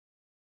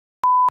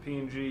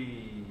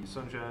P&G,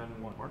 Sunjan,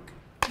 Mark.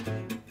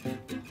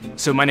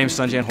 So my name is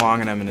Sunjan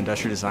Huang and I'm an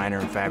industrial designer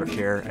in fabric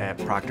care at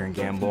Procter &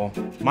 Gamble.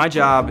 My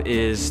job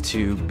is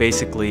to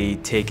basically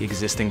take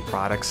existing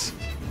products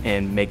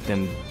and make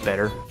them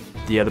better.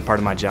 The other part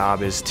of my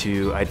job is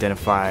to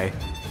identify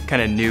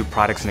kind of new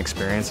products and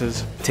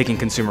experiences, taking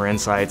consumer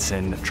insights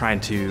and trying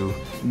to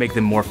make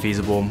them more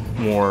feasible,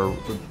 more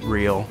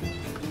real.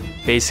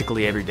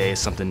 Basically every day is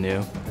something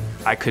new.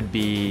 I could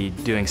be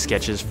doing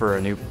sketches for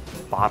a new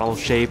bottle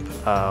shape,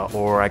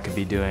 or I could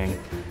be doing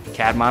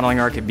CAD modeling,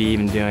 or I could be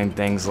even doing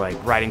things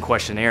like writing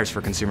questionnaires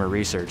for consumer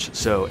research.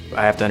 So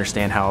I have to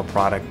understand how a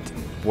product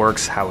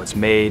works, how it's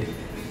made,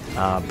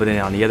 but then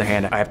on the other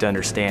hand, I have to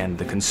understand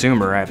the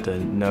consumer. I have to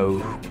know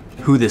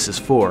who this is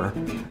for.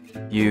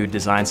 You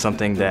design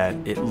something that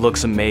it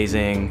looks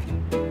amazing,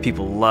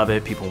 people love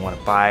it, people want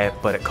to buy it,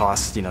 but it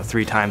costs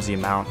 3 times the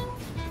amount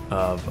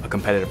of a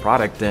competitive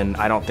product, then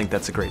I don't think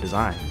that's a great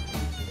design.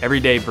 Every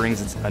day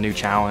brings a new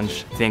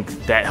challenge. I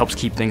think that helps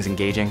keep things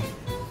engaging.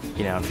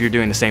 If you're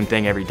doing the same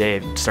thing every day,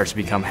 it starts to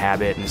become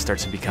habit and it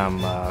starts to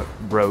become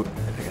rote.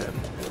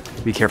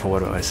 Be careful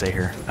what I say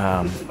here.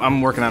 I'm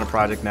working on a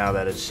project now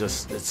that it's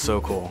so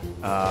cool.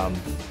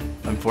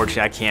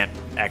 Unfortunately, I can't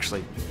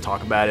actually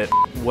talk about it.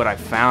 What I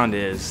found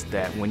is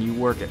that when you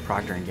work at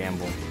Procter &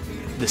 Gamble,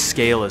 the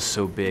scale is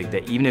so big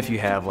that even if you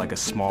have like a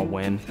small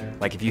win,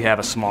 like if you have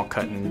a small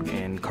cut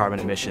in carbon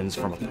emissions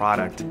from a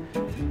product,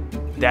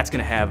 that's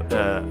going to have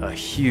a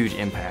huge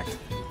impact.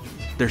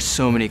 There's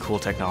so many cool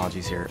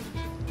technologies here.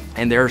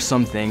 And there are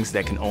some things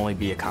that can only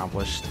be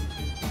accomplished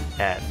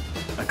at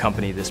a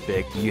company this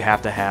big. You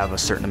have to have a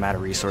certain amount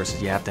of resources,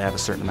 you have to have a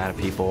certain amount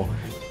of people.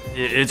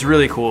 It's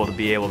really cool to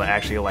be able to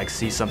actually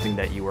see something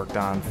that you worked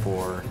on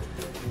for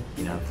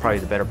probably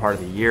the better part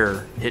of a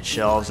year hit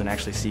shelves and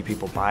actually see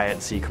people buy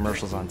it, see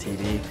commercials on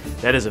TV.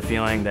 That is a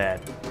feeling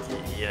that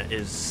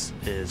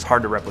is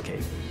hard to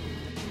replicate.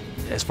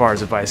 As far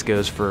as advice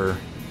goes for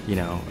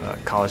a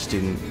college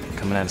student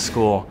coming out of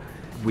school,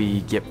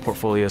 we get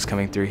portfolios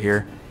coming through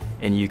here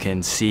and you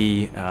can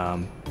see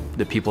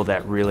the people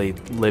that really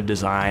live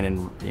design,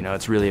 and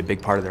it's really a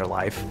big part of their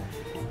life.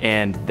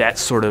 And that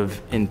sort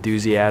of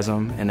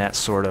enthusiasm and that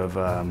sort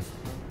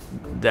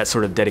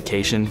of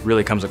dedication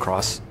really comes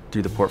across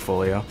through the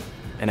portfolio.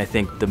 And I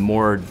think the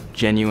more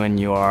genuine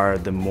you are,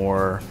 the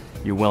more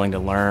you're willing to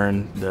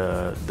learn,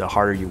 the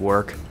harder you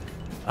work.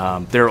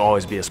 There will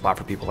always be a spot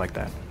for people like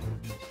that.